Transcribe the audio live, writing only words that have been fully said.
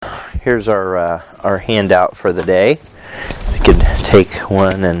Here's our handout for the day. We could take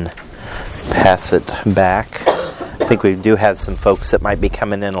one and pass it back. I think we do have some folks that might be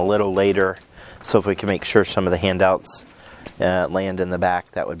coming in a little later, so if we can make sure some of the handouts land in the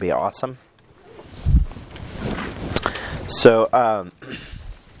back, that would be awesome. So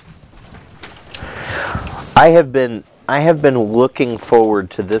I have been looking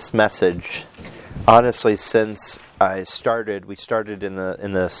forward to this message, honestly, since we started in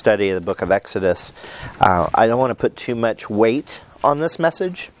the study of the book of Exodus. I don't want to put too much weight on this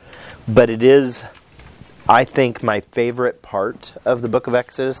message, but it is, I think, my favorite part of the book of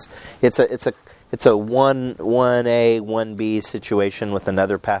Exodus. It's a 1A, 1B situation with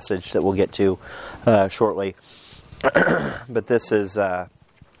another passage that we'll get to shortly. But this is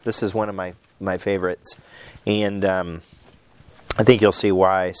one of my favorites, and I think you'll see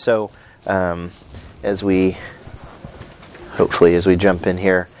why. So as we jump in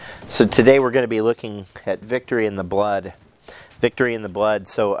here, so today we're going to be looking at victory in the blood. Victory in the blood.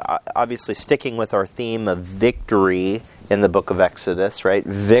 So obviously sticking with our theme of victory in the book of Exodus, right?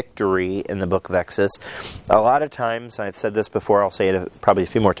 Victory in the book of Exodus. A lot of times, and I've said this before, I'll say it probably a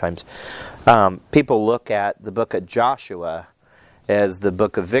few more times, people look at the book of Joshua as the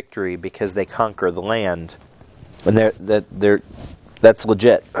book of victory because they conquer the land. And that's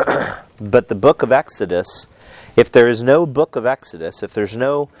legit. But the book of Exodus, if there is no book of Exodus, if there's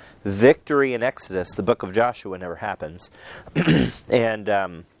no victory in Exodus, the book of Joshua never happens.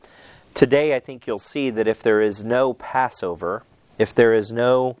 And today I think you'll see that if there is no Passover, if there is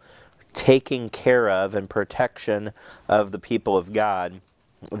no taking care of and protection of the people of God,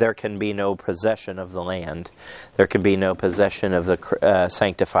 there can be no possession of the land. There can be no possession of the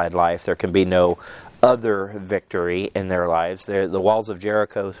sanctified life. There can be no other victory in their lives. The walls of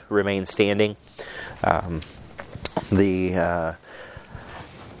Jericho remain standing. The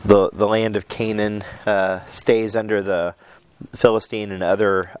land of Canaan stays under the Philistine and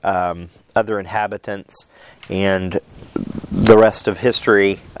other inhabitants, and the rest of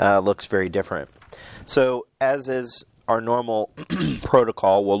history looks very different. So, as is our normal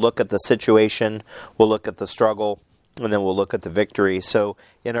protocol, we'll look at the situation, we'll look at the struggle, and then we'll look at the victory. So,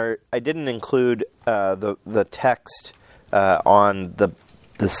 I didn't include the text on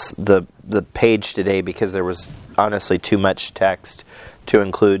the page today because there was honestly too much text to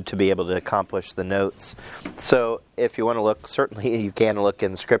include to be able to accomplish the notes. So if you want to look, certainly you can look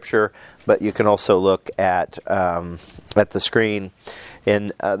in Scripture, but you can also look at the screen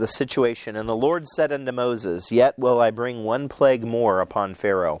in the situation. And the Lord said unto Moses, Yet will I bring one plague more upon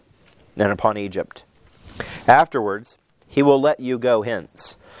Pharaoh and upon Egypt. Afterwards he will let you go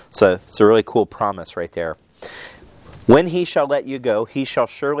hence. So it's a really cool promise right there. When he shall let you go, he shall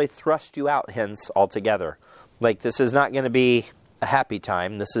surely thrust you out hence altogether. Like, this is not going to be a happy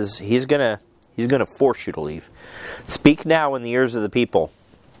time. He's going to force you to leave. Speak now in the ears of the people,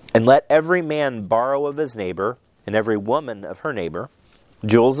 and let every man borrow of his neighbor, and every woman of her neighbor,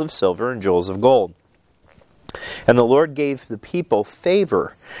 jewels of silver and jewels of gold. And the Lord gave the people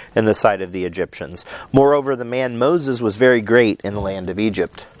favor in the sight of the Egyptians. Moreover, the man Moses was very great in the land of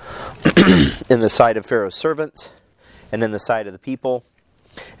Egypt, in the sight of Pharaoh's servants, and in the sight of the people.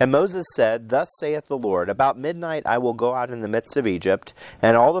 And Moses said, Thus saith the Lord, About midnight I will go out in the midst of Egypt,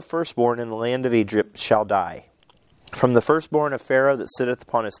 and all the firstborn in the land of Egypt shall die. From the firstborn of Pharaoh that sitteth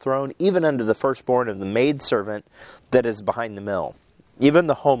upon his throne, even unto the firstborn of the maidservant that is behind the mill. Even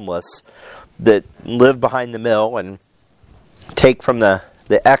the homeless that live behind the mill and take from the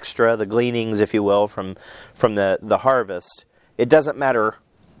extra, the gleanings, if you will, from the harvest. It doesn't matter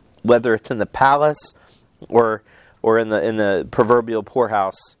whether it's in the palace or in the proverbial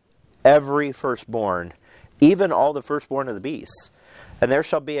poorhouse, every firstborn, even all the firstborn of the beasts. And there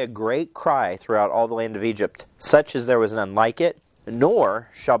shall be a great cry throughout all the land of Egypt, such as there was none like it, nor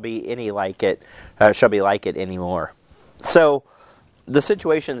shall be any like it, anymore. So the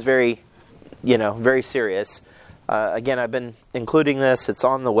situation is very serious. Again, I've been including this. It's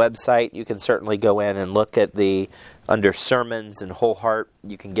on the website. You can certainly go in and look at under sermons and whole heart.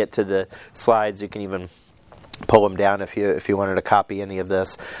 You can get to the slides. You can even pull them down if you wanted to copy any of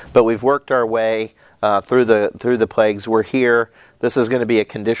this. But we've worked our way through the plagues. We're here. This is going to be a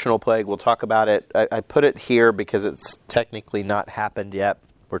conditional plague. We'll talk about it. I put it here because it's technically not happened yet.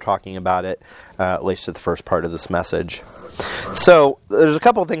 We're talking about it, at least at the first part of this message. So there's a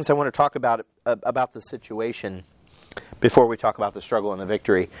couple of things I want to talk about the situation before we talk about the struggle and the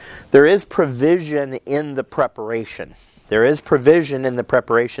victory. There is provision in the preparation. There is provision in the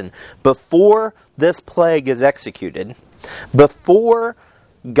preparation. Before this plague is executed, before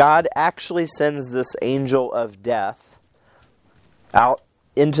God actually sends this angel of death out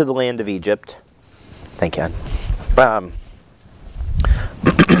into the land of Egypt. Thank you.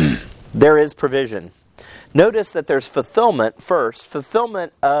 There is provision. Notice that there's fulfillment first,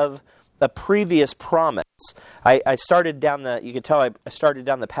 fulfillment of a previous promise. I started down the, you can tell I started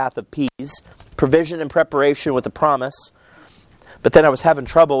down the path of P's, provision and preparation with the promise, but then I was having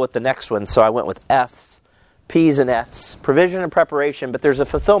trouble with the next one, so I went with F, P's and F's, provision and preparation, but there's a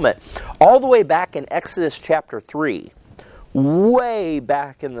fulfillment. All the way back in Exodus chapter 3, way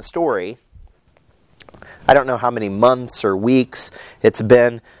back in the story, I don't know how many months or weeks it's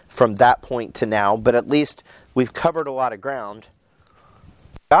been from that point to now, but at least we've covered a lot of ground.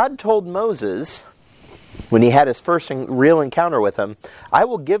 God told Moses, when he had his first real encounter with him, I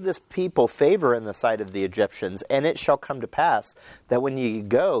will give this people favor in the sight of the Egyptians, and it shall come to pass that when ye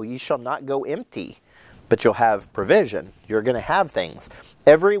go, ye shall not go empty, but you'll have provision. You're going to have things.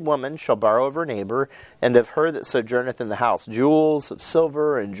 Every woman shall borrow of her neighbor, and of her that sojourneth in the house, jewels of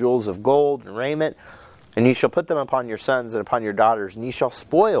silver and jewels of gold and raiment, and ye shall put them upon your sons and upon your daughters, and ye shall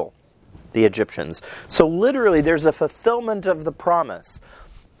spoil the Egyptians. So literally, there's a fulfillment of the promise,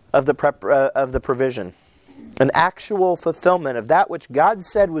 of the provision. An actual fulfillment of that which God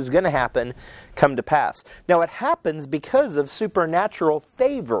said was going to happen come to pass. Now it happens because of supernatural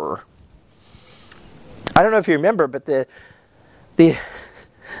favor. I don't know if you remember, but the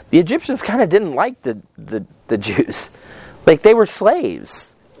Egyptians kind of didn't like the Jews. Like, they were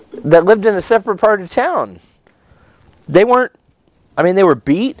slaves that lived in a separate part of town. They weren't, they were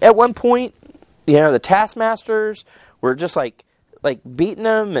beat at one point. The taskmasters were just like beating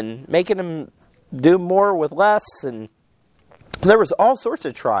them and making them do more with less, and there was all sorts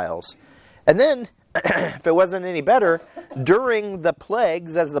of trials. And then, if it wasn't any better, during the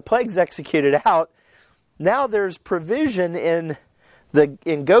plagues, as the plagues executed out, now there's provision in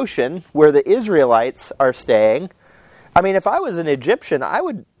Goshen, where the Israelites are staying. If I was an Egyptian, I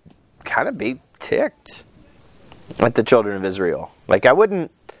would kind of be ticked at the children of Israel. I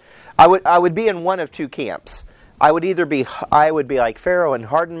would be in one of two camps. I would be like Pharaoh and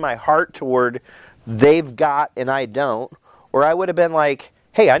harden my heart toward they've got and I don't, or I would have been like,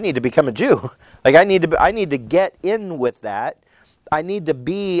 hey, I need to become a Jew. I need to get in with that. I need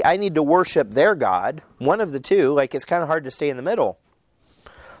to worship their God. One of the two. It's kind of hard to stay in the middle.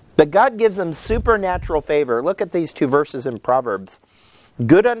 But God gives them supernatural favor. Look at these two verses in Proverbs.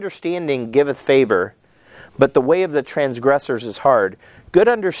 Good understanding giveth favor, but the way of the transgressors is hard. Good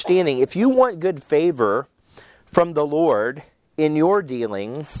understanding, if you want good favor from the Lord in your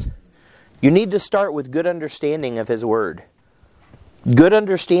dealings, you need to start with good understanding of His Word. Good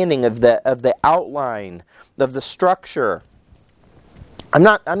understanding of the outline, of the structure. I'm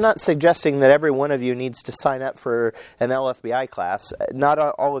not suggesting that every one of you needs to sign up for an LFBI class. Not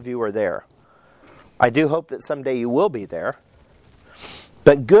all of you are there. I do hope that someday you will be there.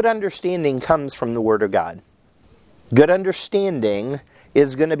 But good understanding comes from the Word of God. Good understanding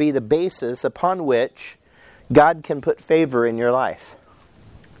is going to be the basis upon which God can put favor in your life.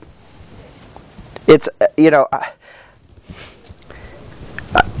 It's, I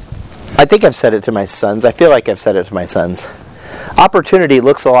think I've said it to my sons. I feel like I've said it to my sons. Opportunity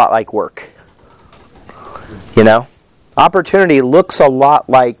looks a lot like work. Opportunity looks a lot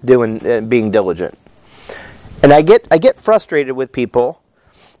like being diligent. And I get frustrated with people,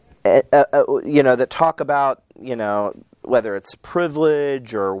 that talk about, whether it's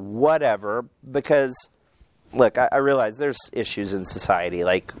privilege or whatever, because, look, I realize there's issues in society.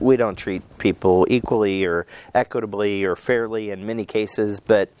 We don't treat people equally or equitably or fairly in many cases,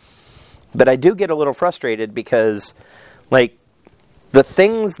 but I do get a little frustrated because, the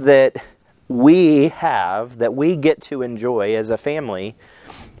things that we have, that we get to enjoy as a family,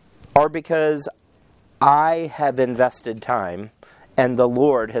 are because I have invested time and the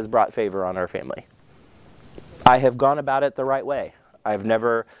Lord has brought favor on our family. I have gone about it the right way. I've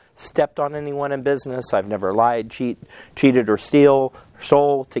never stepped on anyone in business. I've never lied, cheated, or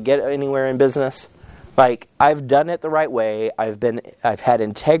stole to get anywhere in business. I've done it the right way. I've had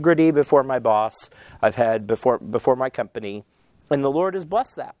integrity before my boss. I've had before my company. And the Lord has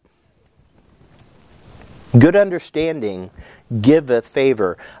blessed that. Good understanding giveth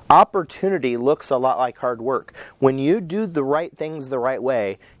favor. Opportunity looks a lot like hard work. When you do the right things the right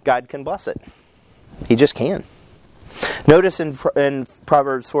way, God can bless it. He just can. Notice in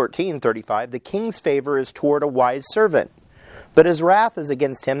Proverbs 14:35, the king's favor is toward a wise servant, but his wrath is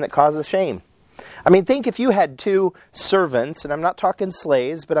against him that causes shame. Think if you had two servants, and I'm not talking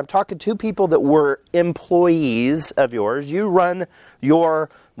slaves, but I'm talking two people that were employees of yours. You run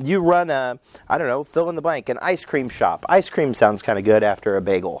a, I don't know, fill in the blank, an ice cream shop. Ice cream sounds kind of good after a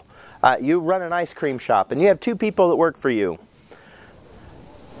bagel. You run an ice cream shop, and you have two people that work for you.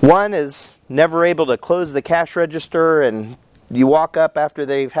 One is never able to close the cash register, and you walk up after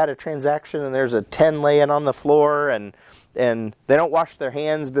they've had a transaction and there's a 10 laying on the floor, and they don't wash their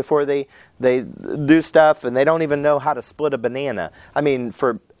hands before they do stuff, and they don't even know how to split a banana. I mean,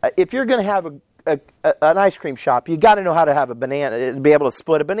 if you're going to have an ice cream shop, you got to know how to have a banana, to be able to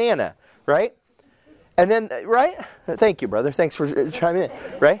split a banana, right? And then, right? Thank you, brother. Thanks for chiming in,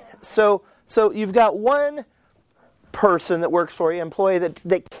 right? So you've got one person that works for you, employee,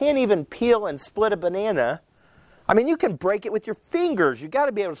 that can't even peel and split a banana. I mean, you can break it with your fingers. You've got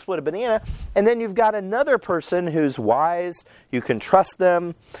to be able to split a banana. And then you've got another person who's wise. You can trust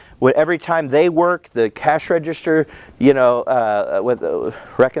them. Every time they work, the cash register,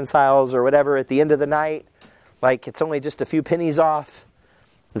 reconciles or whatever at the end of the night. Like, it's only just a few pennies off.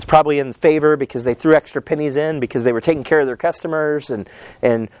 It's probably in favor because they threw extra pennies in because they were taking care of their customers, and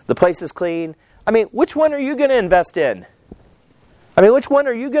the place is clean. I mean, which one are you going to invest in? I mean, which one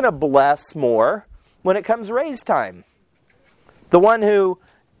are you going to bless more when it comes raise time? The one who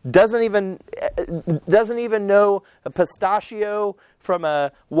doesn't even know a pistachio from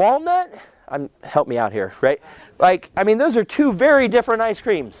a walnut? Help me out here, right? Like, I mean, those are two very different ice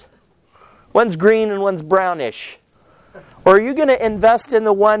creams. One's green and one's brownish. Or are you going to invest in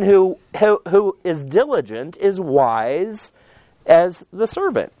the one who is diligent, is wise as the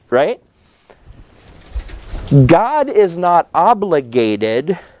servant, right? God is not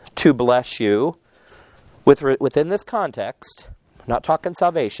obligated to bless you within this context. I'm not talking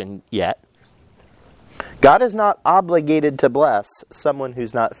salvation yet. God is not obligated to bless someone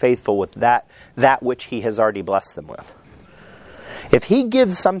who's not faithful with that which He has already blessed them with. If He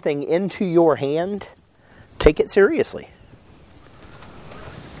gives something into your hand, take it seriously.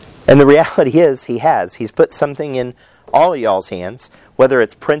 And the reality is, He's put something in all of y'all's hands, whether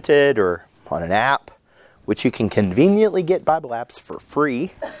it's printed or on an app, which you can conveniently get Bible apps for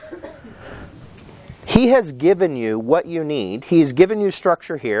free. He has given you what you need. He's given you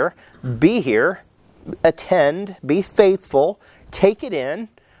structure here. Be here. Attend. Be faithful. Take it in.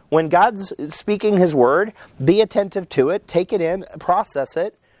 When God's speaking His word, be attentive to it. Take it in. Process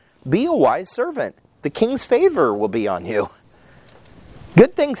it. Be a wise servant. The king's favor will be on you.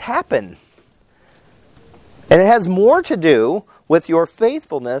 Good things happen. And it has more to do with your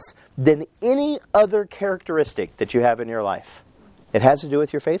faithfulness than any other characteristic that you have in your life. It has to do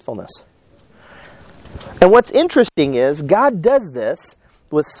with your faithfulness. And what's interesting is God does this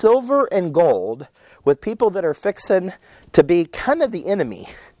with silver and gold, with people that are fixing to be kind of the enemy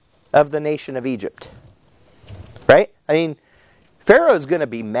of the nation of Egypt. Right? I mean, Pharaoh's going to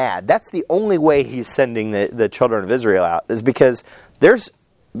be mad. That's the only way he's sending the children of Israel out, is because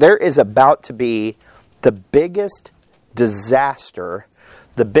there is about to be the biggest disaster,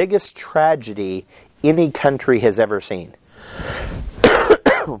 the biggest tragedy any country has ever seen.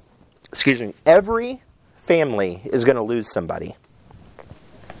 Excuse me. Every family is going to lose somebody.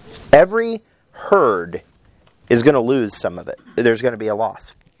 Every herd is going to lose some of it. There's going to be a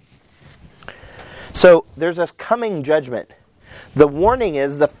loss. So there's this coming judgment. The warning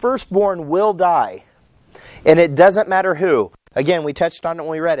is the firstborn will die. And it doesn't matter who. Again, we touched on it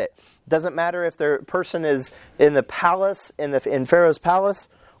when we read it. It doesn't matter if the person is in the palace, in Pharaoh's palace,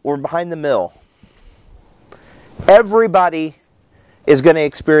 or behind the mill. Everybody is going to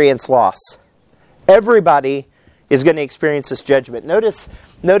experience loss. Everybody is going to experience this judgment. Notice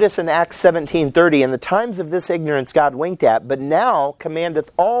in Acts 17:30, in the times of this ignorance God winked at, but now commandeth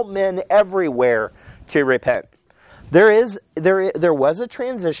all men everywhere to repent. There was a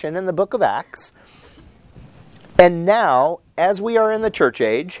transition in the book of Acts, and now, as we are in the church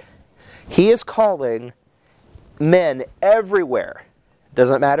age, He is calling men everywhere.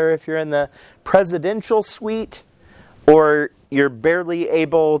 Doesn't matter if you're in the presidential suite or you're barely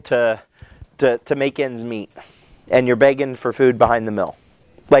able to make ends meet and you're begging for food behind the mill.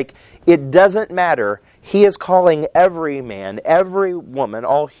 Like, it doesn't matter. He is calling every man, every woman,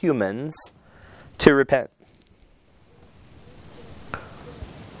 all humans to repent.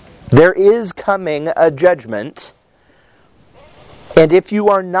 There is coming a judgment, and if you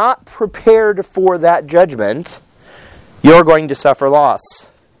are not prepared for that judgment, you're going to suffer loss.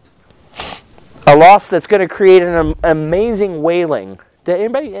 A loss that's going to create an amazing wailing.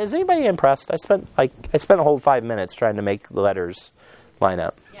 Is anybody impressed? I spent a whole 5 minutes trying to make the letters line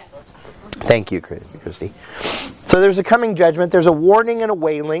up. Yes. Thank you, Christy. So there's a coming judgment. There's a warning and a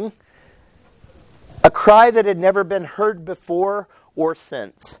wailing. A cry that had never been heard before or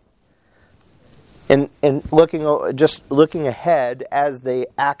since. And looking ahead as the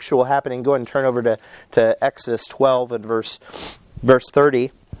actual happening, go ahead and turn over to Exodus 12 and verse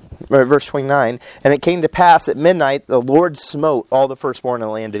 30. verse 29, and it came to pass at midnight, the Lord smote all the firstborn in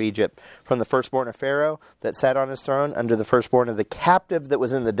the land of Egypt, from the firstborn of Pharaoh that sat on his throne, unto the firstborn of the captive that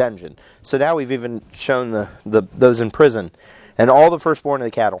was in the dungeon. So now we've even shown those in prison, and all the firstborn of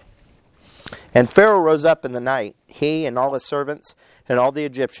the cattle. And Pharaoh rose up in the night, he and all his servants, and all the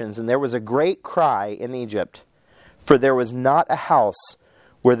Egyptians, and there was a great cry in Egypt, for there was not a house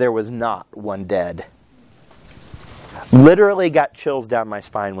where there was not one dead. Literally got chills down my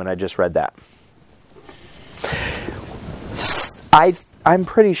spine when I just read that. I'm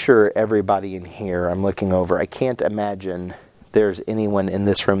pretty sure everybody in here, I'm looking over, I can't imagine there's anyone in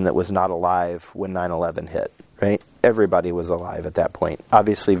this room that was not alive when 9/11 hit, right? Everybody was alive at that point.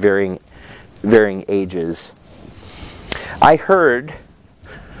 Obviously varying ages. I heard,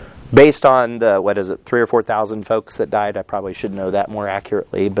 based on the, 3,000 or 4,000 folks that died, I probably should know that more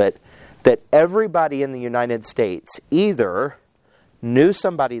accurately, but that everybody in the United States either knew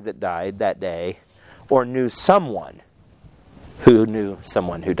somebody that died that day or knew someone who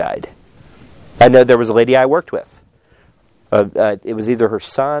died. I know there was a lady I worked with. It was either her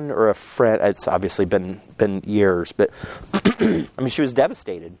son or a friend. It's obviously been years, but I mean, she was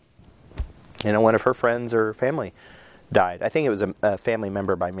devastated. One of her friends or family died. I think it was a family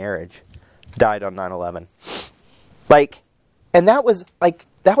member by marriage died on 9/11. And that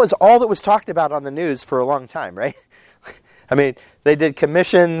was all that was talked about on the news for a long time, right? I mean, they did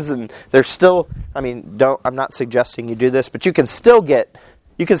commissions, and they're still. I mean, I'm not suggesting you do this, but you can still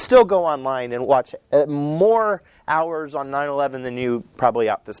go online and watch more hours on 9/11 than you probably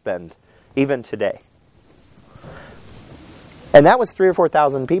ought to spend, even today. And that was 3,000 or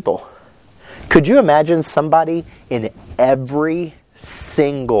 4,000 people. Could you imagine somebody in every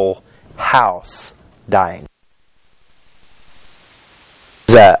single house dying?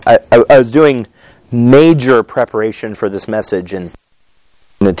 I was doing major preparation for this message in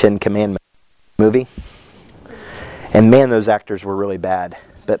the Ten Commandments movie. And man, those actors were really bad.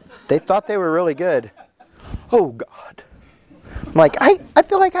 But they thought they were really good. Oh, God. I'm like, I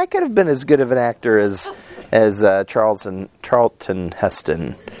feel like I could have been as good of an actor as Charlton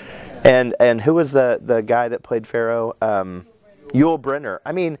Heston. And who was the guy that played Pharaoh? Yul Brynner.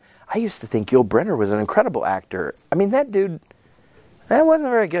 I mean, I used to think Yul Brynner was an incredible actor. I mean, that dude... That wasn't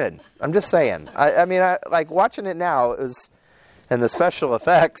very good. I'm just saying. I mean, like watching it now, it was, and the special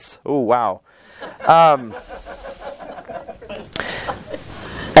effects. Oh wow!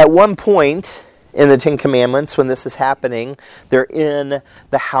 At one point in the Ten Commandments, when this is happening, they're in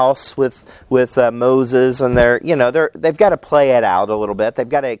the house with Moses, and they've got to play it out a little bit. They've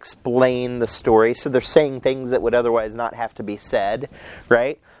got to explain the story, so they're saying things that would otherwise not have to be said,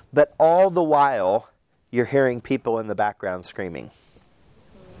 right? But all the while, you're hearing people in the background screaming.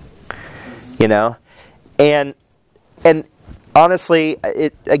 And honestly,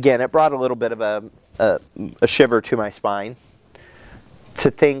 it brought a little bit of a shiver to my spine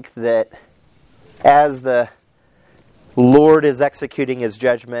to think that as the Lord is executing His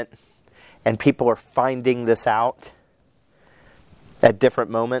judgment and people are finding this out at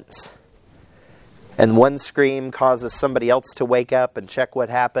different moments, and one scream causes somebody else to wake up and check what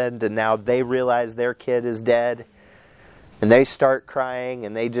happened, and now they realize their kid is dead. And they start crying,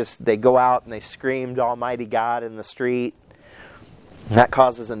 and they go out and they scream to Almighty God in the street. And that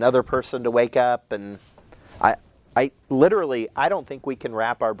causes another person to wake up. And I don't think we can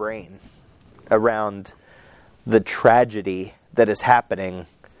wrap our brain around the tragedy that is happening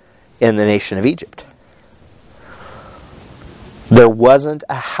in the nation of Egypt. There wasn't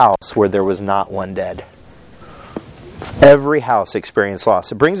a house where there was not one dead. Every house experienced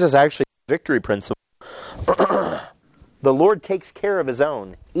loss. It brings us actually to the victory principle. The Lord takes care of His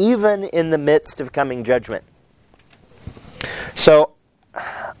own, even in the midst of coming judgment. So,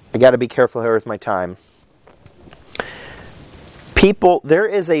 I got to be careful here with my time. There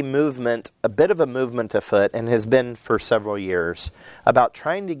is a movement, a bit of a movement afoot, and has been for several years, about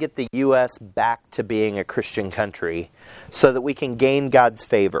trying to get the U.S. back to being a Christian country so that we can gain God's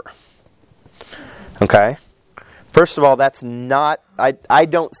favor. Okay? First of all, that's not, I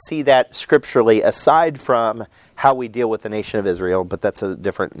don't see that scripturally aside from how we deal with the nation of Israel, but that's a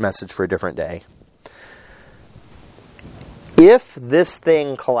different message for a different day. If this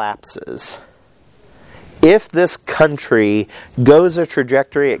thing collapses, if this country goes a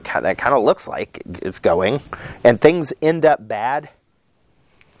trajectory that kind of looks like it's going, and things end up bad,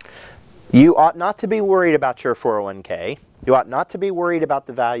 you ought not to be worried about your 401k. You ought not to be worried about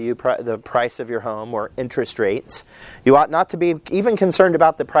the price of your home or interest rates. You ought not to be even concerned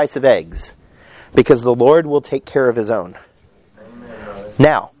about the price of eggs, because the Lord will take care of His own. Amen.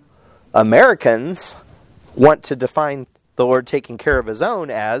 Now, Americans want to define the Lord taking care of His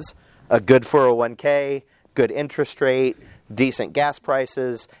own as a good 401k, good interest rate, decent gas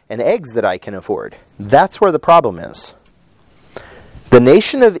prices, and eggs that I can afford. That's where the problem is. The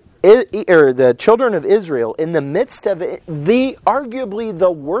nation of or the children of Israel, in the midst of the arguably the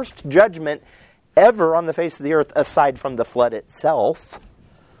worst judgment ever on the face of the earth, aside from the flood itself,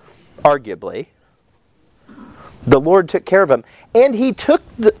 arguably, the Lord took care of them, and He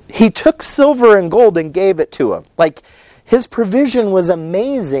took silver and gold and gave it to them. Like, His provision was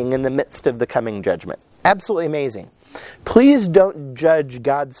amazing in the midst of the coming judgment. Absolutely amazing. Please don't judge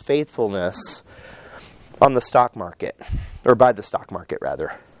God's faithfulness on the stock market, or by the stock market,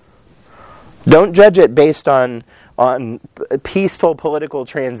 rather. Don't judge it based on peaceful political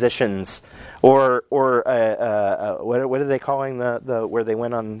transitions, or what are they calling the where they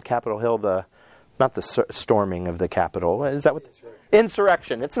went on Capitol Hill, not the storming of the Capitol. Is that what?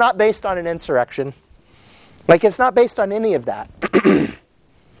 Insurrection. It's not based on an insurrection. Like, it's not based on any of that.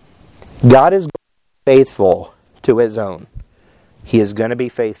 God is faithful to His own. He is going to be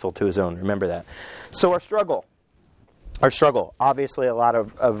faithful to His own. Remember that. So our struggle, obviously a lot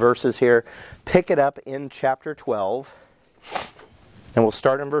of verses here. Pick it up in chapter 12. And we'll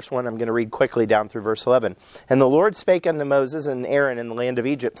start in verse 1. I'm going to read quickly down through verse 11. And the Lord spake unto Moses and Aaron in the land of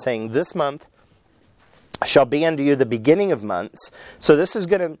Egypt, saying, This month shall be unto you the beginning of months. So this is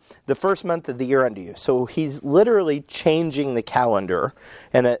the first month of the year unto you. So He's literally changing the calendar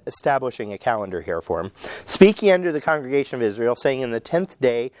and establishing a calendar here for him. Speaking unto the congregation of Israel, saying, In the 10th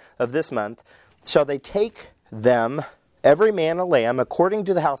day of this month shall they take them, every man a lamb, according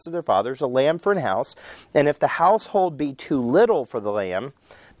to the house of their fathers, a lamb for an house. And if the household be too little for the lamb,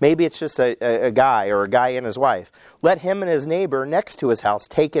 maybe it's just a guy or a guy and his wife, let him and his neighbor next to his house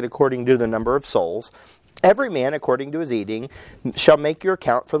take it according to the number of souls. Every man according to his eating shall make your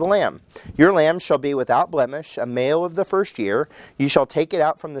account for the lamb. Your lamb shall be without blemish, a male of the first year. You shall take it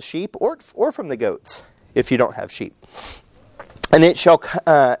out from the sheep or from the goats, if you don't have sheep. And it shall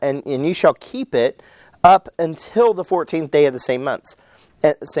and you shall keep it up until the 14th day of the same month.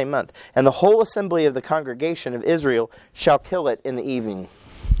 And the whole assembly of the congregation of Israel shall kill it in the evening.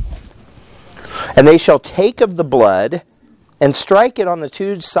 And they shall take of the blood and strike it on the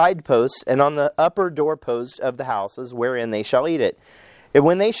two side posts and on the upper doorposts of the houses wherein they shall eat it. And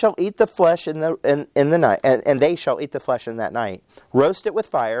when they shall eat the flesh in the night, and they shall eat the flesh in that night, roast it with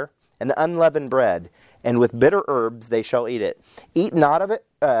fire and unleavened bread, and with bitter herbs they shall eat it. Eat not of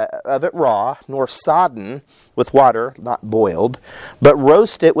it raw, nor sodden with water, not boiled, but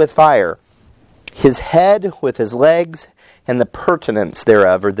roast it with fire. His head with his legs, and the purtenance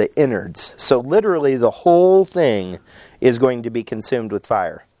thereof, or the innards. So literally the whole thing is going to be consumed with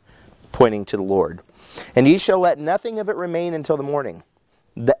fire, pointing to the Lord. And ye shall let nothing of it remain until the morning.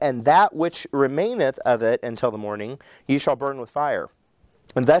 And that which remaineth of it until the morning, ye shall burn with fire.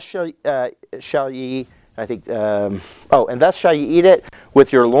 And thus shall ye, and thus shall ye eat it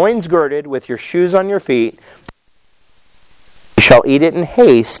with your loins girded, with your shoes on your feet. You shall eat it in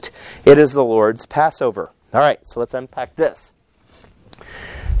haste. It is the Lord's Passover. All right, so let's unpack this.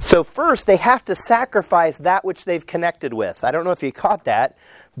 So first, they have to sacrifice that which they've connected with. I don't know if you caught that,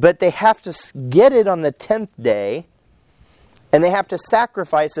 but they have to get it on the 10th day, and they have to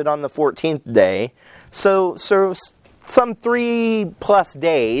sacrifice it on the 14th day. So some 3+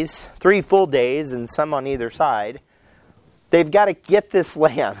 days, 3 full days, and some on either side, they've got to get this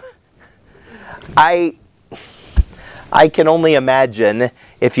lamb. I can only imagine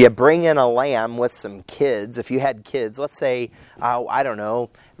if you bring in a lamb with some kids, if you had kids, let's say, I don't know,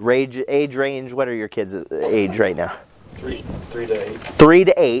 age range, what are your kids' age right now? 3 to 8. 3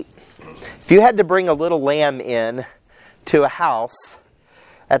 to 8. If you had to bring a little lamb in to a house,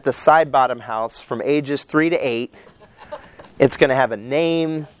 at the side bottom house, from ages 3 to 8, it's going to have a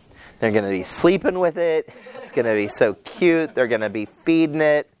name, they're going to be sleeping with it, it's going to be so cute, they're going to be feeding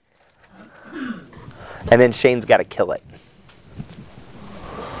it, and then Shane's got to kill it.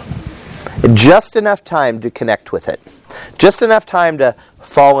 Just enough time to connect with it. Just enough time to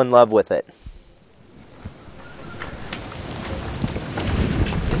fall in love with it.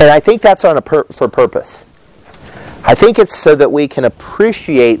 And I think that's for purpose. I think it's so that we can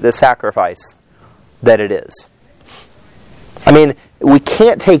appreciate the sacrifice that it is. I mean, we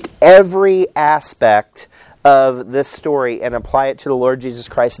can't take every aspect of this story and apply it to the Lord Jesus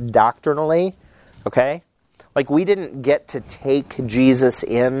Christ doctrinally. Okay? Like, we didn't get to take Jesus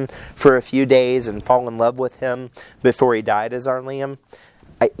in for a few days and fall in love with Him before He died as our lamb.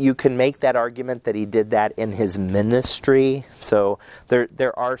 you can make that argument that he did that in his ministry. So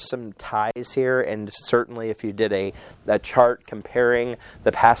there are some ties here, and certainly if you did a chart comparing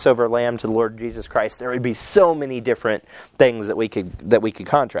the Passover lamb to the Lord Jesus Christ, there would be so many different things that we could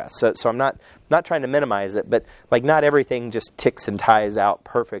contrast. So I'm not trying to minimize it, but like not everything just ticks and ties out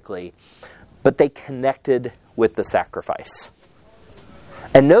perfectly. But they connected with the sacrifice.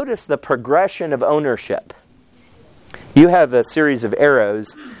 And notice the progression of ownership. You have a series of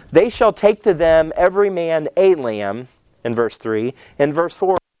arrows. They shall take to them every man a lamb, in verse 3. In verse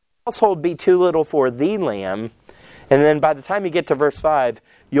 4, household be too little for the lamb. And then by the time you get to verse 5,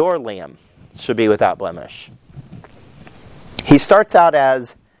 your lamb should be without blemish. He starts out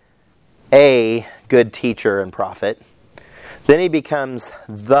as a good teacher and prophet. Then he becomes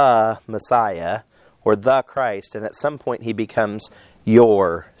the Messiah, or the Christ. And at some point he becomes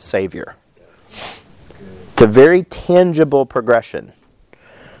your Savior. It's a very tangible progression.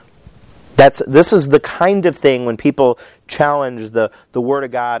 This is the kind of thing when people challenge the Word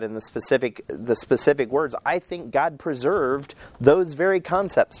of God and the specific words. I think God preserved those very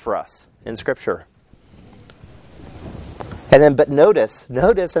concepts for us in Scripture. And then, but notice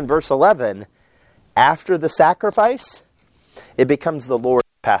in verse 11, after the sacrifice, it becomes the Lord's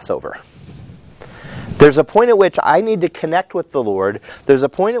Passover. There's a point at which I need to connect with the Lord. There's a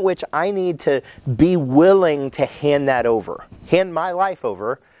point at which I need to be willing to hand that over. Hand my life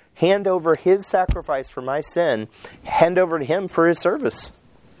over. Hand over His sacrifice for my sin. Hand over to Him for His service.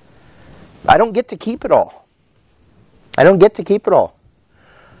 I don't get to keep it all. I don't get to keep it all.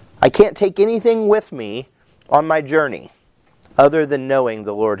 I can't take anything with me on my journey other than knowing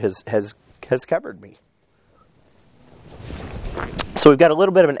the Lord has covered me. So we've got a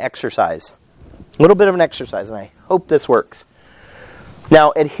little bit of an exercise. A little bit of an exercise, and I hope this works.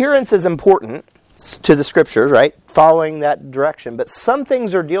 Now, adherence is important to the Scriptures, right? Following that direction. But some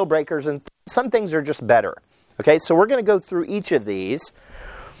things are deal breakers, and some things are just better. Okay, so we're going to go through each of these.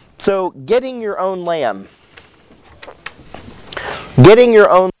 So, getting your own lamb. Getting your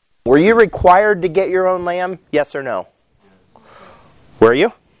own. Were you required to get your own lamb? Yes or no? Were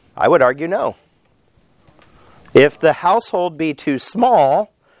you? I would argue no. If the household be too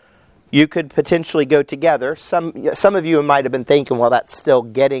small, you could potentially go together. Some of you might have been thinking, well, that's still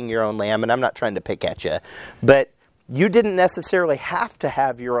getting your own lamb, and I'm not trying to pick at you. But you didn't necessarily have to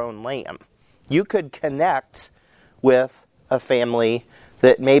have your own lamb. You could connect with a family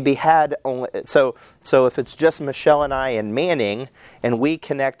that maybe had only... So if it's just Michelle and I and Manning, and we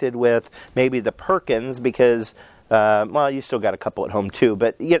connected with maybe the Perkins because... well, you still got a couple at home too,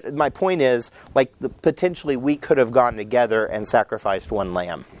 but my point is, potentially we could have gone together and sacrificed one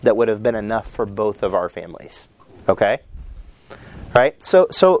lamb that would have been enough for both of our families. Okay, right?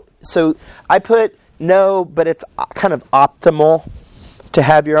 So I put no, but it's kind of optimal to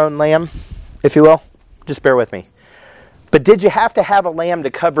have your own lamb, if you will. Just bear with me. But did you have to have a lamb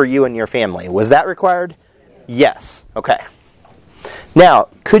to cover you and your family? Was that required? Yes. Okay. Now,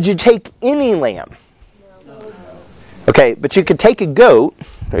 could you take any lamb? Okay, but you could take a goat.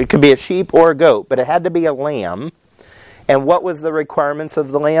 It could be a sheep or a goat, but it had to be a lamb. And what was the requirements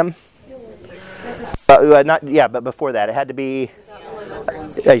of the lamb? But before that, it had to be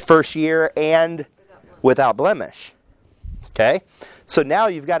a first year and without blemish. Okay, so now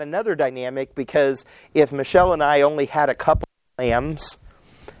you've got another dynamic, because if Michelle and I only had a couple of lambs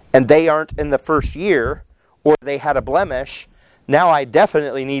and they aren't in the first year, or they had a blemish, now I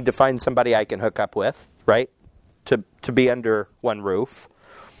definitely need to find somebody I can hook up with, right? To be under one roof,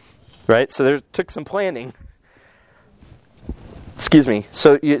 right? So there took some planning. Excuse me.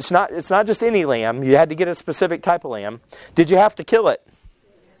 So it's not just any lamb. You had to get a specific type of lamb. Did you have to kill it?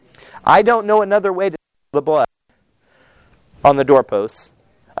 I don't know another way to kill the blood on the doorposts.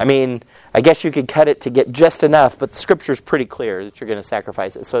 I mean, I guess you could cut it to get just enough, but the Scripture's pretty clear that you're going to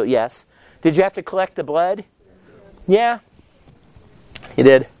sacrifice it. So yes. Did you have to collect the blood? Yeah. You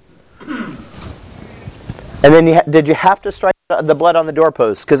did. And then did you have to strike the blood on the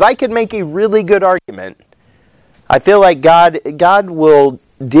doorpost? Because I could make a really good argument. I feel like God will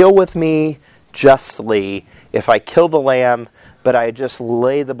deal with me justly if I kill the lamb, but I just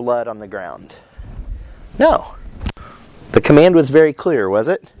lay the blood on the ground. No. The command was very clear, was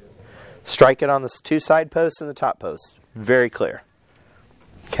it? Strike it on the two side posts and the top post. Very clear.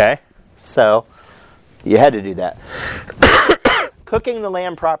 Okay? So, you had to do that. Cooking the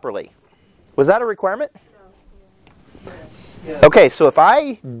lamb properly. Was that a requirement? Okay, so if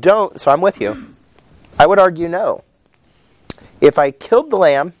I don't, so I'm with you, I would argue no. If I killed the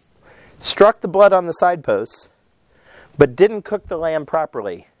lamb, struck the blood on the side posts, but didn't cook the lamb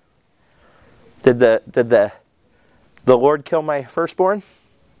properly, did the Lord kill my firstborn?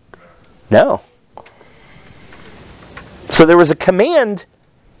 No. So there was a command,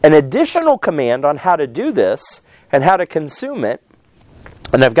 an additional command on how to do this and how to consume it.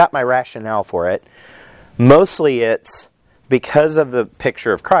 And I've got my rationale for it. Mostly it's because of the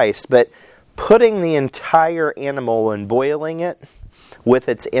picture of Christ, but putting the entire animal and boiling it with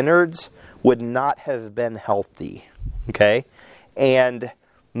its innards would not have been healthy. Okay? And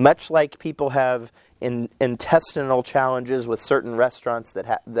much like people have intestinal challenges with certain restaurants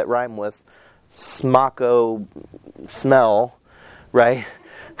that rhyme with smocko smell, right?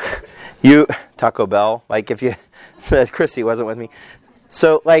 You Taco Bell, like if you Christy wasn't with me.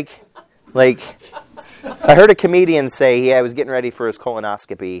 So like I heard a comedian say he was getting ready for his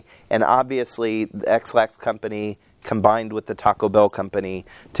colonoscopy, and obviously the X-Lax company combined with the Taco Bell company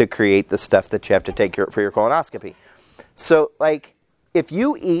to create the stuff that you have to take for your colonoscopy. So like if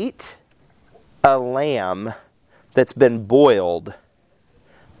you eat a lamb that's been boiled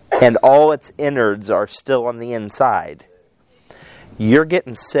and all its innards are still on the inside, you're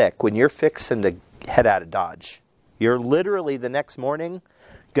getting sick when you're fixing to head out of Dodge. You're literally the next morning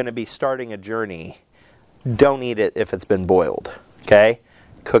going to be starting a journey. Don't eat it if it's been boiled. Okay?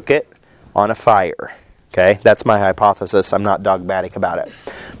 Cook it on a fire. Okay? That's my hypothesis. I'm not dogmatic about it.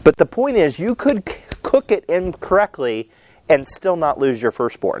 But the point is, you could cook it incorrectly and still not lose your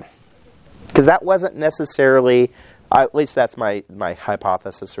firstborn. Because that wasn't necessarily, at least that's my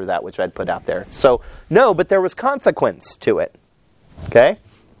hypothesis, or that which I'd put out there. So, no, but there was consequence to it. Okay?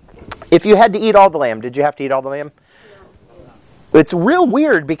 If you had to eat all the lamb, did you have to eat all the lamb? No. It's real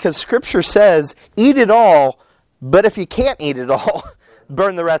weird because Scripture says, eat it all, but if you can't eat it all,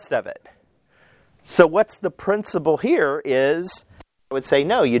 burn the rest of it. So what's the principle here is, I would say,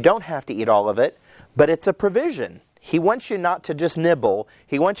 no, you don't have to eat all of it, but it's a provision. He wants you not to just nibble.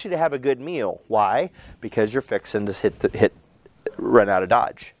 He wants you to have a good meal. Why? Because you're fixing to run out of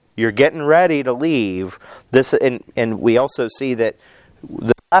Dodge. You're getting ready to leave. This, and we also see that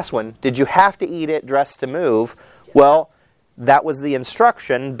the last one, did you have to eat it dressed to move? Well, that was the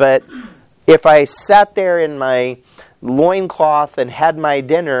instruction, but if I sat there in my loincloth and had my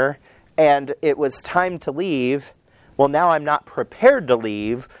dinner and it was time to leave, well, now I'm not prepared to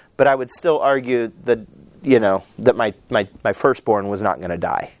leave, but I would still argue that that my firstborn was not going to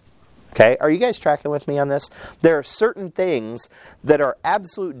die. Okay? Are you guys tracking with me on this? There are certain things that are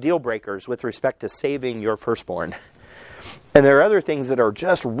absolute deal breakers with respect to saving your firstborn. And there are other things that are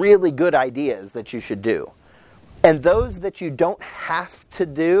just really good ideas that you should do. And those that you don't have to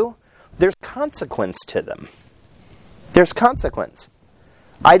do, there's consequence to them. There's consequence.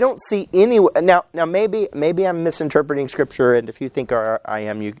 I don't see any... Now maybe I'm misinterpreting Scripture, and if you think I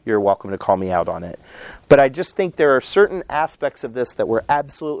am, you're welcome to call me out on it. But I just think there are certain aspects of this that were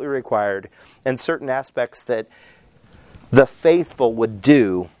absolutely required, and certain aspects that the faithful would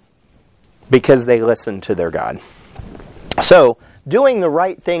do because they listened to their God. So, doing the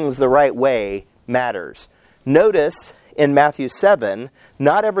right things the right way matters. Notice in Matthew 7,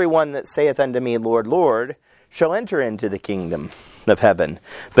 not everyone that saith unto me, Lord, Lord, shall enter into the kingdom of heaven,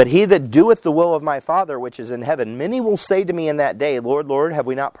 but he that doeth the will of my Father which is in heaven. Many will say to me in that day, Lord, Lord, have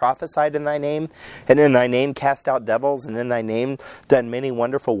we not prophesied in thy name, and in thy name cast out devils, and in thy name done many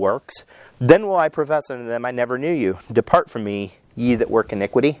wonderful works? Then will I profess unto them, I never knew you. Depart from me, ye that work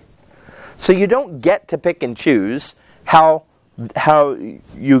iniquity. So you don't get to pick and choose how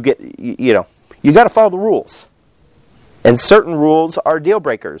you get, you got to follow the rules. And certain rules are deal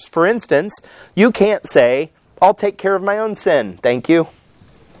breakers. For instance, you can't say, I'll take care of my own sin. Thank you.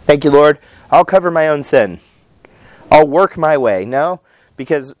 Thank you, Lord. I'll cover my own sin. I'll work my way. No,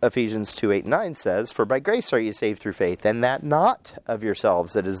 because Ephesians 2:8-9 says, For by grace are you saved through faith, and that not of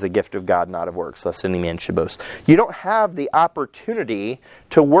yourselves, that is the gift of God, not of works, lest any man should boast. You don't have the opportunity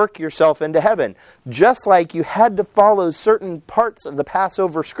to work yourself into heaven. Just like you had to follow certain parts of the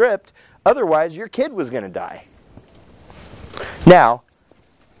Passover script, otherwise your kid was going to die. Now,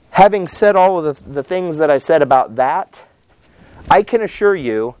 having said all of the things that I said about that, I can assure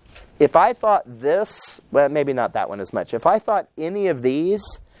you, if I thought this, well, maybe not that one as much, if I thought any of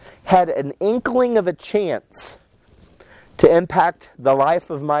these had an inkling of a chance to impact the life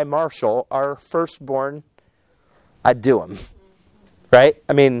of my Marshall, our firstborn, I'd do them. Right?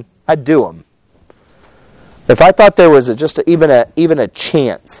 I mean, I'd do them. If I thought there was even a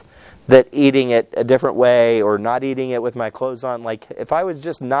chance that eating it a different way or not eating it with my clothes on, like if I was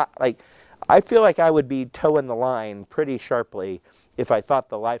just not, like, I feel like I would be toeing the line pretty sharply if I thought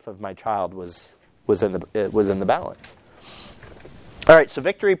the life of my child was in the balance. All right, so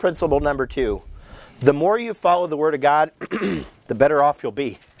victory principle number 2. The more you follow the Word of God, the better off you'll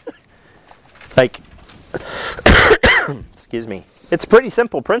be. Like, excuse me. It's a pretty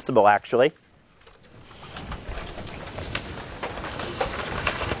simple principle, actually.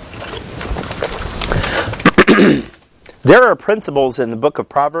 There are principles in the book of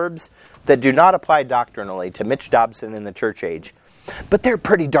Proverbs that do not apply doctrinally to Mitch Dobson in the church age, but they're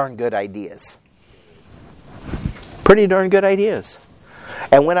pretty darn good ideas. Pretty darn good ideas.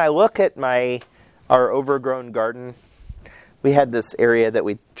 And when I look at our overgrown garden, we had this area that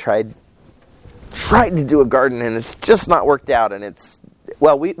we tried to do a garden, and it's just not worked out. And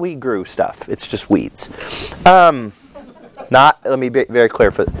we grew stuff. It's just weeds. Let me be very clear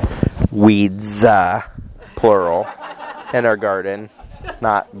for weeds, plural, in our garden,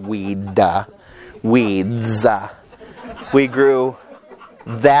 not weeds. We grew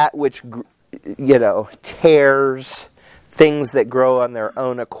that which, tears, things that grow on their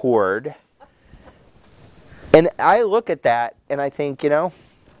own accord. And I look at that and I think, the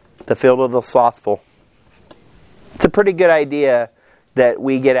field of the slothful. It's a pretty good idea that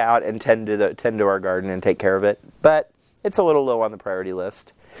we get out and tend to our garden and take care of it, but it's a little low on the priority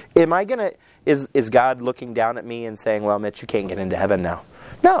list. Is God looking down at me and saying, well, Mitch, you can't get into heaven now?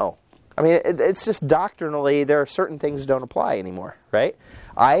 No. I mean, it's just doctrinally, there are certain things that don't apply anymore, right?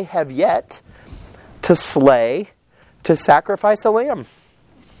 I have yet to sacrifice a lamb,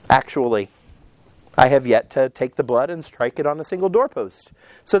 actually. I have yet to take the blood and strike it on a single doorpost.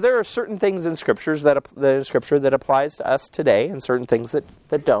 So there are certain things in Scripture that applies to us today, and certain things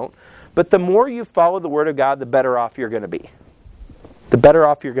that don't. But the more you follow the Word of God, the better off you're going to be. The better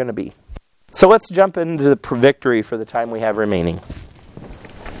off you're going to be. So let's jump into the victory for the time we have remaining.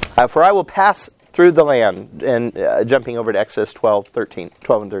 For I will pass through the land, and jumping over to Exodus 12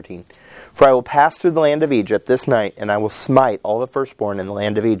 and 13. For I will pass through the land of Egypt this night, and I will smite all the firstborn in the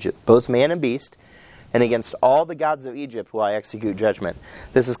land of Egypt, both man and beast, and against all the gods of Egypt will I execute judgment.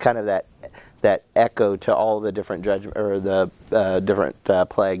 This is kind of that echo to all the different different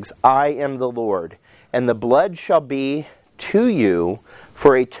plagues. I am the Lord, and the blood shall be to you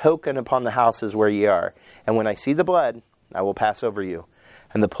for a token upon the houses where ye are. And when I see the blood, I will pass over you.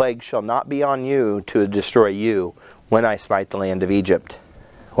 And the plague shall not be on you to destroy you when I smite the land of Egypt.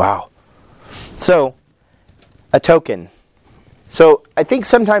 Wow. So, a token. So, I think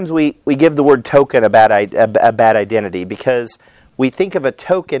sometimes we give the word token a bad identity, because we think of a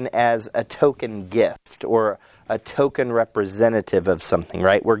token as a token gift or a token representative of something,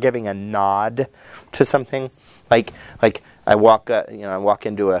 right? We're giving a nod to something. Like I walk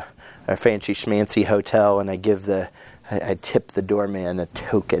into a fancy schmancy hotel and I tip the doorman a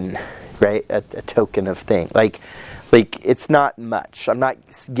token, right? A token of thing. Like it's not much. I'm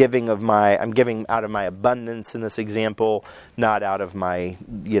giving out of my abundance in this example, not out of my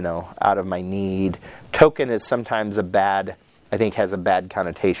need. Token is sometimes has a bad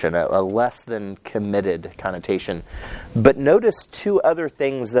connotation, a less than committed connotation. But notice two other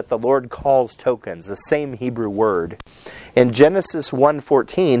things that the Lord calls tokens, the same Hebrew word. In Genesis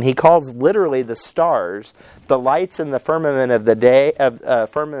 1:14, he calls literally the stars, the lights in the firmament of the day,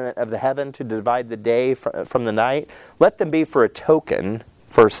 firmament of the heaven to divide the day from the night. Let them be for a token,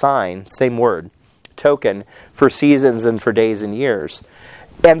 for a sign, same word, token, for seasons and for days and years.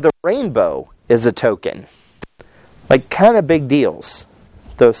 And the rainbow is a token. Like, kind of big deals.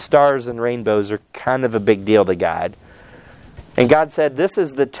 Those stars and rainbows are kind of a big deal to God. And God said, this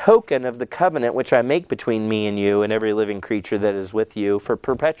is the token of the covenant which I make between me and you and every living creature that is with you for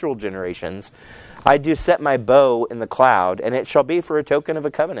perpetual generations. I do set my bow in the cloud, and it shall be for a token of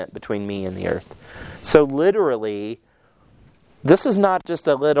a covenant between me and the earth. So literally, this is not just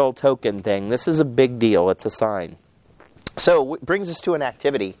a little token thing. This is a big deal. It's a sign. So it brings us to an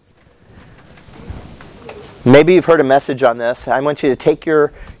activity. Maybe you've heard a message on this. I want you to take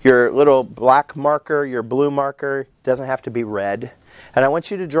your little black marker, your blue marker, it doesn't have to be red, and I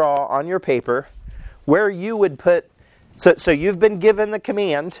want you to draw on your paper where you would put, so you've been given the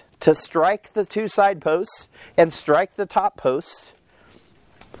command to strike the two side posts and strike the top post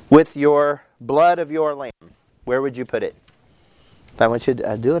with your blood of your lamb. Where would you put it? I want you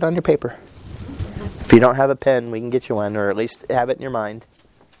to do it on your paper. If you don't have a pen, we can get you one, or at least have it in your mind.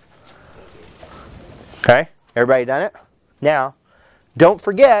 Okay? Everybody done it? Now, don't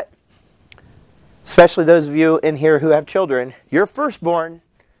forget, especially those of you in here who have children, your firstborn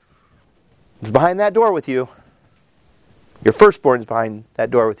is behind that door with you. Your firstborn is behind that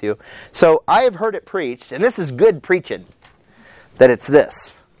door with you. So I have heard it preached, and this is good preaching, that it's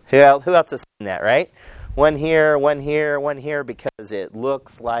this. Who else has seen that, right? One here, one here, one here, because it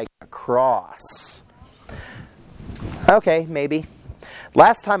looks like a cross. Okay, maybe.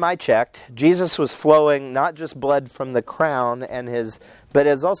 last time I checked, Jesus was flowing not just blood from the crown but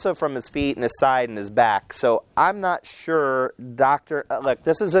as also from his feet and his side and his back. So I'm not sure, doctor. Look,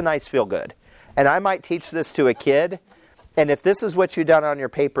 this is a nice feel good, and I might teach this to a kid. And if this is what you've done on your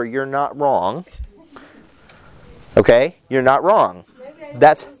paper, you're not wrong. Okay, you're not wrong.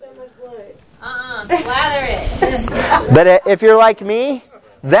 That's. Slather it. But if you're like me,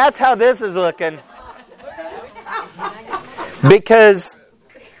 that's how this is looking. Because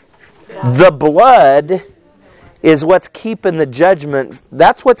the blood is what's keeping the judgment.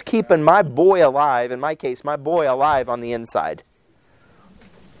 That's what's keeping my boy alive. In my case, my boy alive on the inside.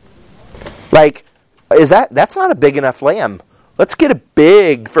 Like, that's not a big enough lamb. Let's get a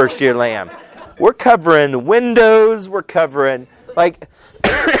big first-year lamb. We're covering windows. We're covering, like,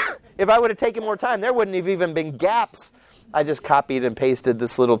 if I would have taken more time, there wouldn't have even been gaps. I just copied and pasted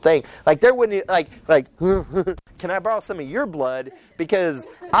this little thing. Like, there wouldn't, can I borrow some of your blood? Because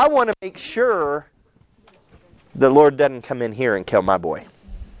I want to make sure the Lord doesn't come in here and kill my boy.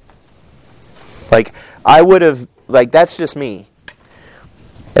 Like, I would have, like, that's just me.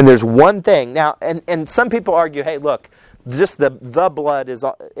 And there's one thing. Now, and some people argue, hey, look, just the blood is,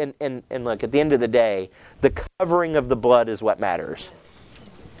 and look, at the end of the day, the covering of the blood is what matters.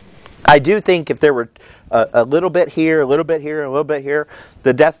 I do think if there were a little bit here, a little bit here, a little bit here,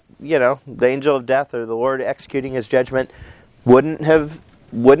 the death, the angel of death or the Lord executing his judgment wouldn't have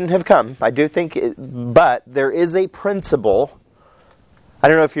come. I do think, but there is a principle. I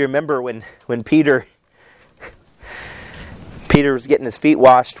don't know if you remember when Peter was getting his feet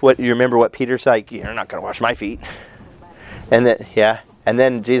washed. What you remember? What Peter's like? You're not going to wash my feet. And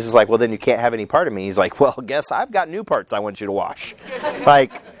then Jesus is like, well, then you can't have any part of me. He's like, well, guess I've got new parts I want you to wash.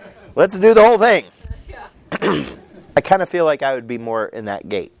 Like, let's do the whole thing. I kind of feel like I would be more in that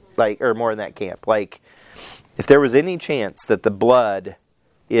gate, or more in that camp. Like, if there was any chance that the blood,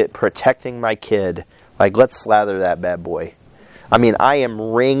 it protecting my kid, like, let's slather that bad boy. I mean, I am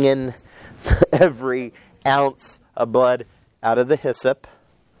wringing every ounce of blood out of the hyssop.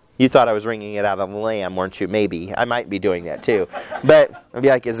 You thought I was wringing it out of the lamb, weren't you? Maybe. I might be doing that too. But I'd be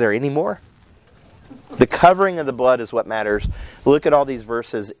like, is there any more? The covering of the blood is what matters. Look at all these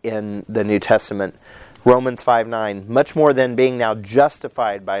verses in the New Testament. Romans 5:9. Much more than being now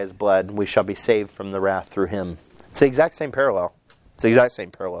justified by his blood, we shall be saved from the wrath through him. It's the exact same parallel. It's the exact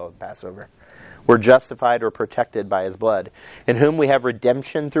same parallel of Passover. We're justified or protected by his blood. In whom we have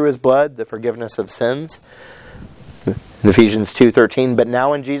redemption through his blood, the forgiveness of sins. In Ephesians 2:13, but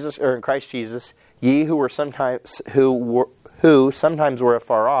now in Jesus, or in Christ Jesus, ye who sometimes were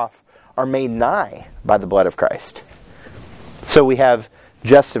afar off, are made nigh by the blood of Christ. So we have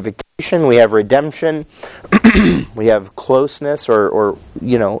justification, we have redemption, we have closeness or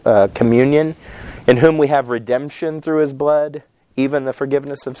communion, in whom we have redemption through his blood, even the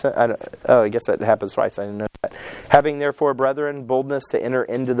forgiveness of sin. I guess that happens twice. I didn't know that. Having therefore, brethren, boldness to enter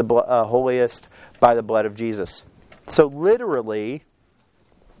into the holiest by the blood of Jesus. So literally,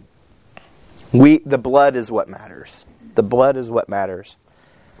 the blood is what matters. The blood is what matters.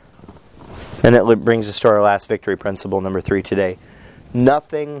 And it brings us to our last victory principle, number 3 today.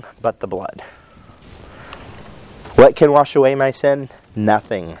 Nothing but the blood. What can wash away my sin?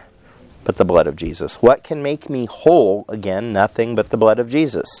 Nothing but the blood of Jesus. What can make me whole again? Nothing but the blood of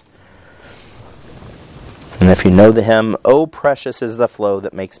Jesus. And if you know the hymn, oh, precious is the flow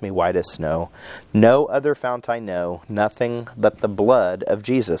that makes me white as snow. No other fount I know, nothing but the blood of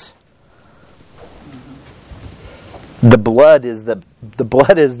Jesus. The blood is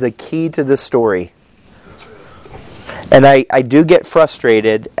the key to the story. And I do get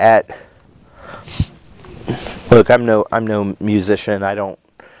frustrated at. Look, I'm no musician.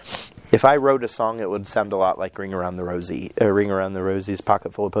 If I wrote a song, it would sound a lot like "Ring Around the Rosie," "Ring Around the Rosie's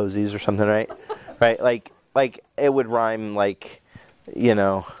Pocket Full of Posies" or something, right? Right, like it would rhyme like,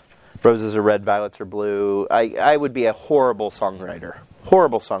 roses are red, violets are blue. I would be a horrible songwriter.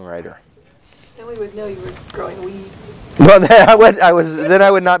 Then we would know you were growing weeds. Well, then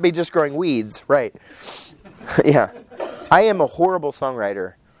I would not be just growing weeds, right? Yeah, I am a horrible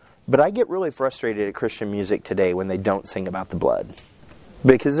songwriter, but I get really frustrated at Christian music today when they don't sing about the blood,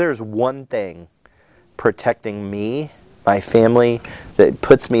 because there's one thing protecting me, my family, that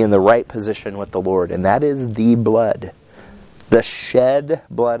puts me in the right position with the Lord, and that is the blood, the shed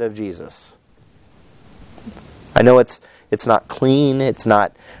blood of Jesus. I know it's not clean, it's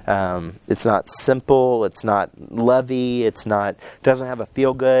not simple, it's not lovey, doesn't have a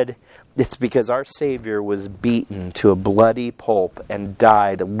feel good. It's because our Savior was beaten to a bloody pulp and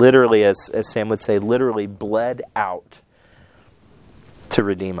died, literally, as Sam would say, literally bled out to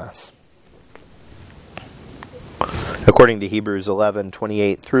redeem us. According to Hebrews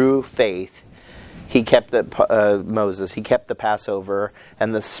 11:28, through faith, he kept Moses. He kept the Passover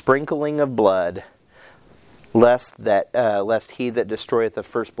and the sprinkling of blood, lest he that destroyeth the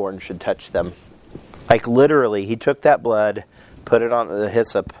firstborn should touch them. Like literally, he took that blood, put it on the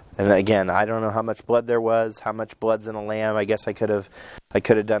hyssop, and again, I don't know how much blood there was, how much blood's in a lamb. I guess I could have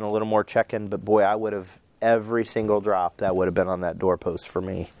done a little more checking, but boy, I would have every single drop that would have been on that doorpost for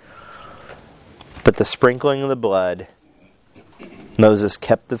me. But the sprinkling of the blood, Moses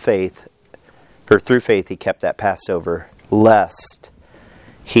kept the faith, or through faith he kept that Passover, lest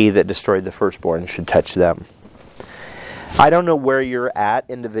he that destroyed the firstborn should touch them. I don't know where you're at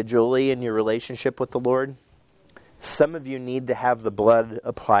individually in your relationship with the Lord. Some of you need to have the blood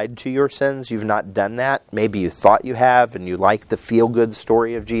applied to your sins. You've not done that. Maybe you thought you have, and you like the feel-good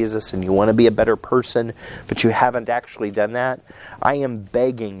story of Jesus, and you want to be a better person, but you haven't actually done that. I am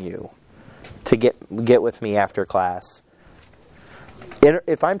begging you to get with me after class.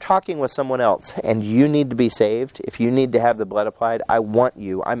 If I'm talking with someone else and you need to be saved, if you need to have the blood applied,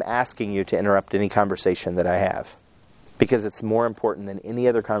 I'm asking you to interrupt any conversation that I have. Because it's more important than any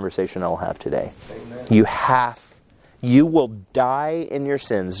other conversation I'll have today. Amen. You will die in your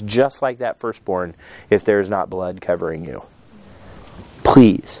sins just like that firstborn if there is not blood covering you.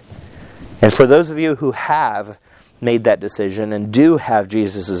 Please. And for those of you who have made that decision and do have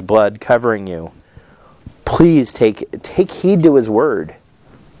Jesus' blood covering you, please take heed to His word.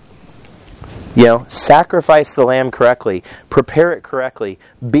 Sacrifice the lamb correctly, prepare it correctly.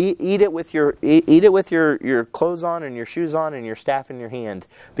 Eat it with your clothes on and your shoes on and your staff in your hand,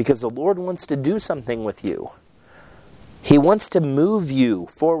 because the Lord wants to do something with you. He wants to move you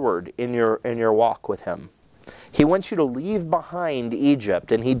forward in your walk with Him. He wants you to leave behind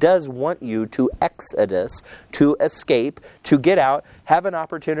Egypt, and He does want you to exodus, to escape, to get out, have an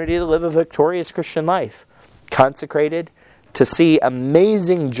opportunity to live a victorious Christian life, consecrated, to see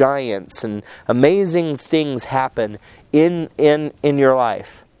amazing giants and amazing things happen in your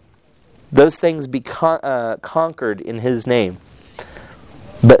life. Those things be conquered in His name.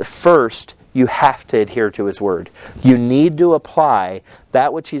 But first, you have to adhere to His word. You need to apply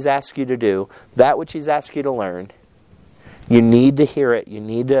that which He's asked you to do, that which He's asked you to learn. You need to hear it. You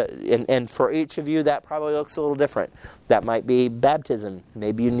need to, and for each of you, that probably looks a little different. That might be baptism.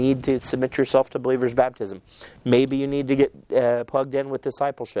 Maybe you need to submit yourself to believer's baptism. Maybe you need to get plugged in with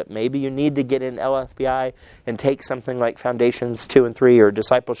discipleship. Maybe you need to get in LFBI and take something like Foundations 2 and 3 or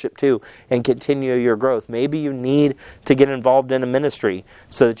Discipleship 2 and continue your growth. Maybe you need to get involved in a ministry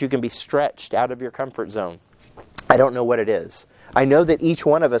so that you can be stretched out of your comfort zone. I don't know what it is. I know that each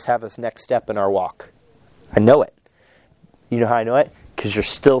one of us have this next step in our walk. I know it. You know how I know it? Because you're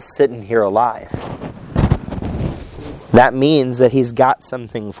still sitting here alive. That means that He's got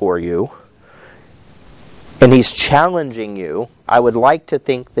something for you. And He's challenging you. I would like to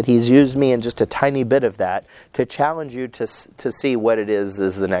think that He's used me in just a tiny bit of that to challenge you to see what it is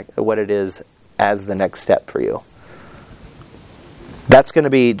as the next step for you. That's going to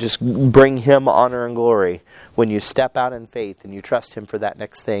be just bring Him honor and glory when you step out in faith and you trust Him for that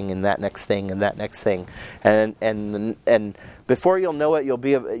next thing and that next thing and that next thing. And before you'll know it, you'll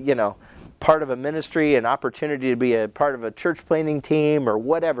be part of a ministry, an opportunity to be a part of a church planting team or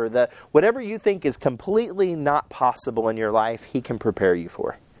whatever. Whatever you think is completely not possible in your life, He can prepare you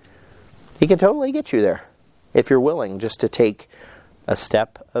for. He can totally get you there if you're willing just to take a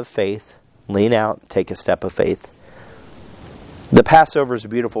step of faith, lean out, take a step of faith. The Passover is a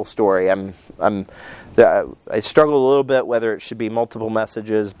beautiful story. I struggle a little bit whether it should be multiple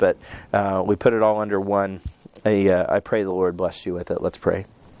messages, but we put it all under one. I pray the Lord bless you with it. Let's pray.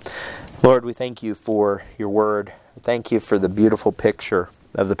 Lord, we thank You for Your word. Thank You for the beautiful picture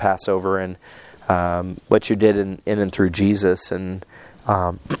of the Passover and what You did in and through Jesus. And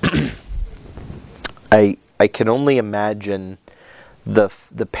I can only imagine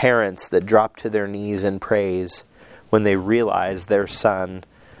the parents that dropped to their knees in praise when they realized their son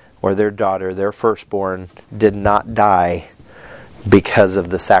or their daughter, their firstborn, did not die because of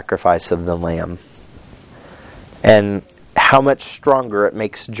the sacrifice of the lamb. And how much stronger it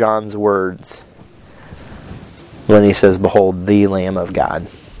makes John's words when he says, "Behold, the Lamb of God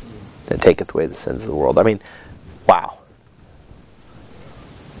that taketh away the sins of the world." I mean, wow.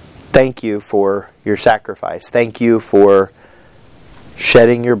 Thank You for Your sacrifice. Thank You for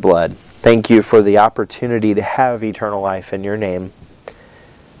shedding Your blood. Thank You for the opportunity to have eternal life in Your name.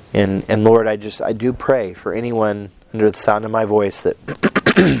 And Lord, I do pray for anyone under the sound of my voice that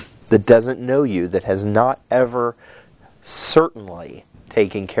that doesn't know You, that has not ever certainly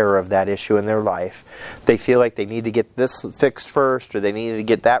taking care of that issue in their life. They feel like they need to get this fixed first, or they need to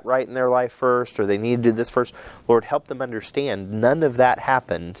get that right in their life first, or they need to do this first. Lord, help them understand none of that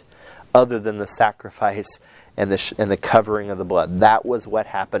happened other than the sacrifice and the covering of the blood. That was what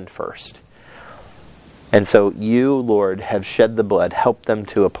happened first. And so you, Lord, have shed the blood. Help them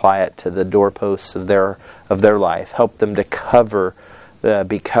to apply it to the doorposts of their life. Help them to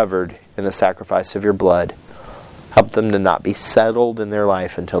be covered in the sacrifice of your blood. Help them to not be settled in their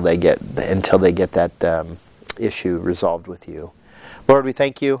life until they get that issue resolved with you. Lord, we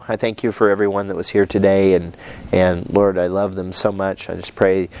thank you. I thank you for everyone that was here today, and Lord, I love them so much. I just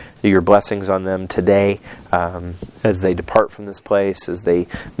pray your blessings on them today as they depart from this place, as they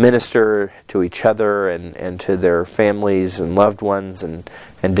minister to each other and to their families and loved ones and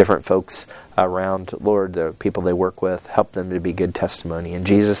different folks around. Lord, the people they work with, help them to be good testimony. In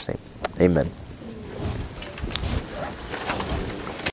Jesus' name, amen.